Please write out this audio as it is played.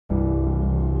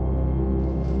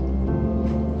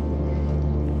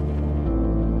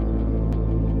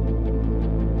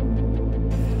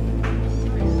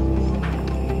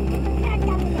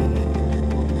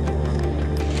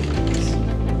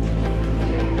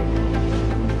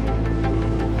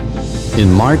In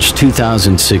March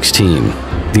 2016,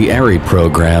 the ERRY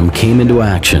program came into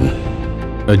action,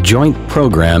 a joint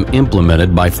program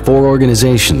implemented by 4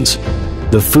 organizations: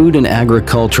 the Food and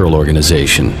Agricultural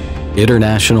Organization,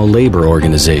 International Labor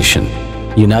Organization,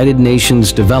 United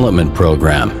Nations Development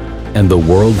Program, and the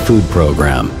World Food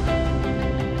Program.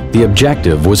 The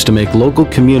objective was to make local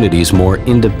communities more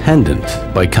independent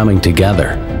by coming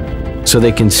together, so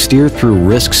they can steer through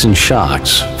risks and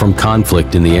shocks from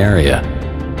conflict in the area,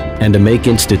 and to make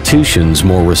institutions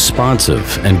more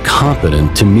responsive and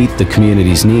competent to meet the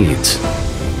community's needs.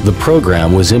 The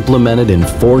program was implemented in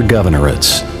 4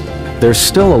 governorates. There's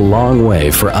still a long way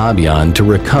for Abyan to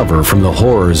recover from the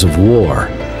horrors of war.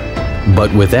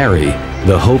 But with ERRY,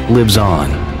 the hope lives on,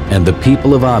 and the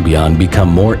people of Abyan become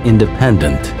more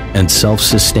independent and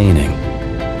self-sustaining.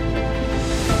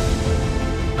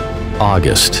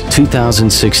 August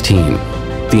 2016,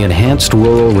 the Enhanced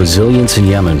Rural Resilience in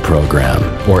Yemen program,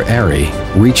 or ERRY,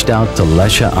 reached out to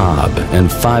Lesha Ab and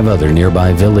 5 other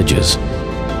nearby villages.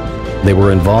 They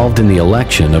were involved in the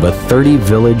election of a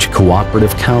 30-village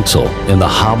cooperative council in the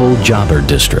Habal Jabir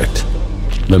district.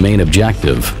 The main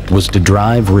objective was to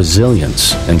drive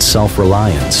resilience and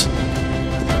self-reliance.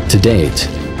 To date,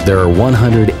 there are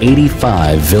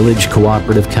 185 village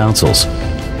cooperative councils,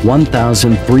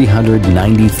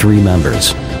 1,393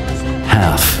 members.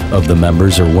 Half of the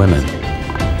members are women.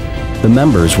 The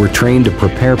members were trained to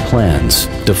prepare plans,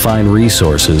 define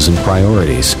resources and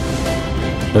priorities.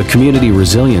 A community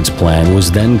resilience plan was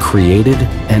then created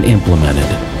and implemented.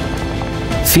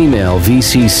 Female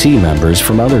VCC members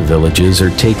from other villages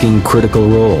are taking critical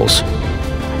roles,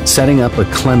 setting up a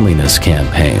cleanliness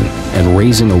campaign and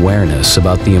raising awareness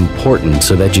about the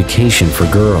importance of education for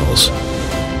girls.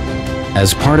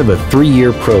 As part of a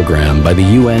 3-year program by the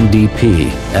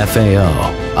UNDP,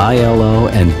 FAO, ILO,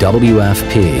 and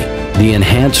WFP, the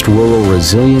Enhanced Rural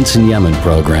Resilience in Yemen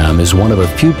program is one of a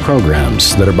few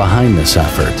programs that are behind this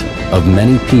effort of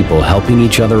many people helping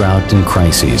each other out in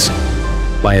crises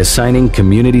by assigning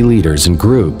community leaders and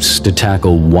groups to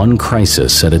tackle one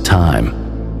crisis at a time,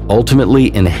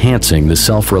 ultimately enhancing the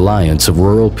self-reliance of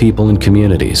rural people and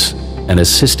communities and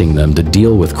assisting them to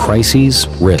deal with crises,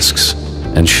 risks,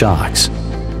 and shocks.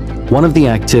 One of the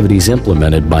activities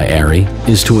implemented by ERRY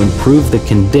is to improve the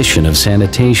condition of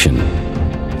sanitation,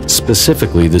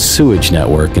 specifically the sewage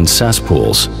network and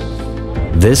cesspools.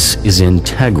 This is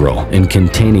integral in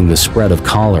containing the spread of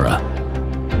cholera.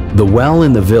 The well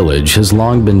in the village has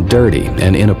long been dirty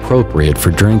and inappropriate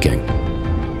for drinking.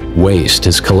 Waste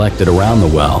is collected around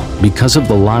the well because of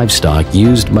the livestock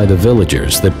used by the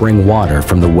villagers that bring water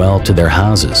from the well to their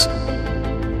houses.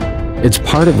 It's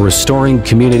part of restoring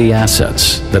community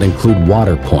assets that include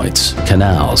water points,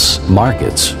 canals,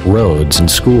 markets, roads,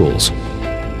 and schools.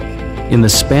 In the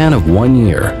span of 1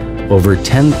 year, over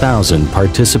 10,000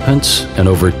 participants and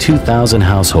over 2,000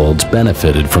 households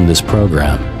benefited from this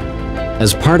program.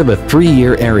 As part of a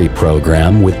 3-year ERRY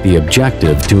program with the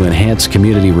objective to enhance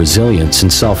community resilience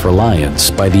and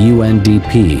self-reliance by the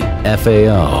UNDP,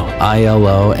 FAO,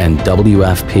 ILO, and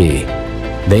WFP,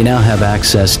 they now have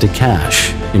access to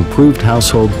cash, improved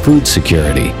household food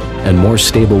security, and more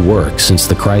stable work since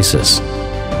the crisis,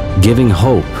 giving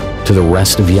hope to the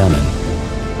rest of Yemen.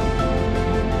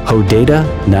 Hodeidah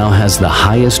now has the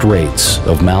highest rates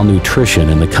of malnutrition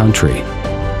in the country.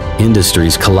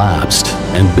 Industries collapsed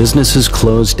and businesses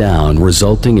closed down,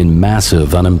 resulting in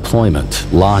massive unemployment,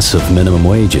 loss of minimum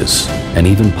wages, and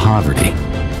even poverty.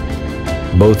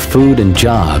 Both food and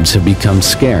jobs have become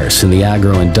scarce in the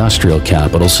agro-industrial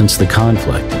capital since the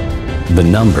conflict. The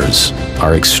numbers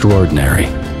are extraordinary.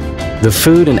 The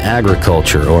Food and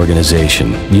Agriculture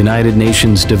Organization, United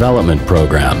Nations Development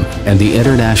Program, and the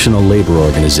International Labor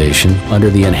Organization under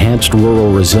the Enhanced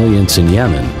Rural Resilience in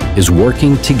Yemen is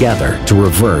working together to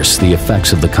reverse the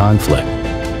effects of the conflict.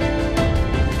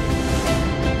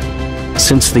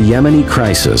 Since the Yemeni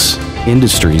crisis,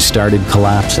 industries started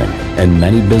collapsing and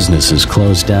many businesses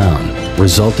closed down,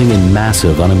 resulting in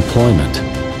massive unemployment.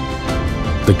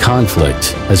 The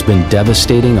conflict has been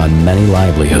devastating on many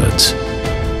livelihoods.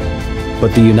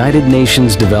 But the United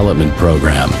Nations Development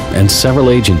Program and several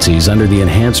agencies under the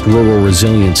Enhanced Rural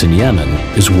Resilience in Yemen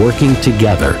is working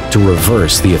together to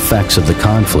reverse the effects of the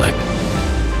conflict.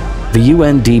 The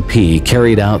UNDP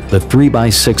carried out the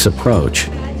 3x6 approach,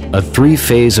 a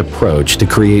 3-phase approach to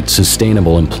create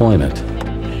sustainable employment.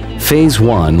 Phase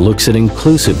 1 looks at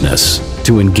inclusiveness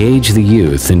to engage the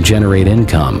youth and generate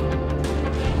income.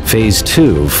 Phase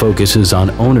 2 focuses on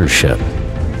ownership.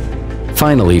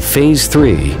 Finally, Phase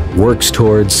 3 works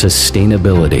towards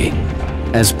sustainability.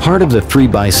 As part of the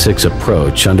 3x6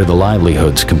 approach under the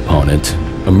livelihoods component,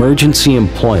 emergency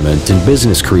employment and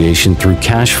business creation through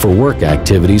cash for work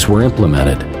activities were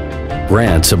implemented.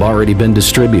 Grants have already been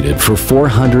distributed for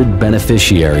 400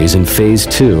 beneficiaries in Phase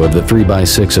 2 of the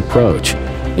 3x6 approach,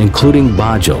 including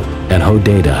Bajul and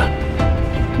Hodeidah.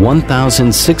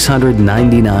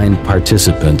 1,699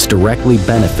 participants directly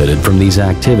benefited from these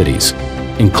activities,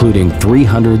 including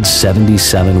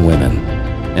 377 women.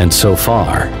 And so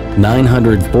far,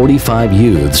 945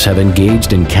 youths have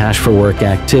engaged in cash for work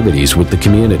activities with the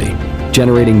community,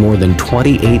 generating more than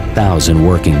 28,000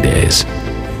 working days.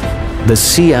 The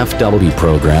CFW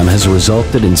program has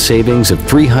resulted in savings of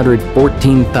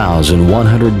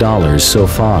 $314,100 so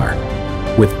far,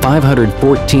 with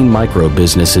 514 micro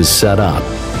businesses set up,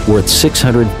 worth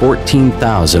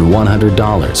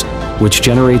 $614,100, which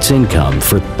generates income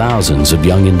for thousands of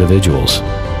young individuals.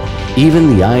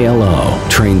 Even the ILO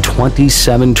trained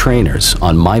 27 trainers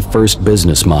on My First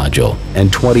Business module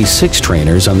and 26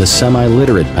 trainers on the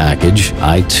semi-literate package,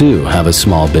 I Too Have a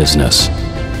Small Business.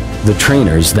 The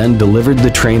trainers then delivered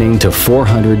the training to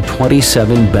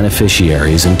 427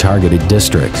 beneficiaries in targeted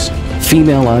districts.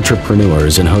 Female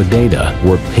entrepreneurs in Hodeidah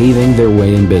were paving their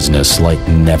way in business like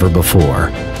never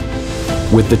before.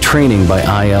 With the training by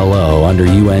ILO under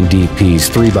UNDP's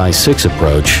 3x6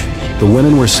 approach, the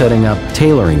women were setting up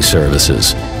tailoring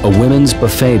services, a women's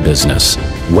buffet business,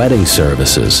 wedding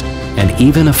services, and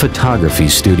even a photography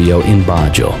studio in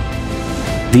Bajul.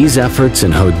 These efforts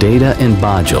in Hodeidah and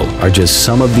Bajul are just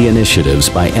some of the initiatives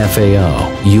by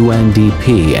FAO,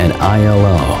 UNDP, and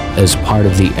ILO as part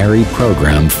of the ERRY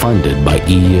program funded by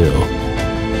EU.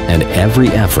 And every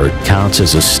effort counts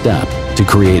as a step to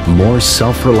create more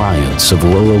self-reliance of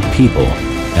rural people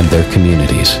and their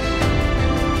communities.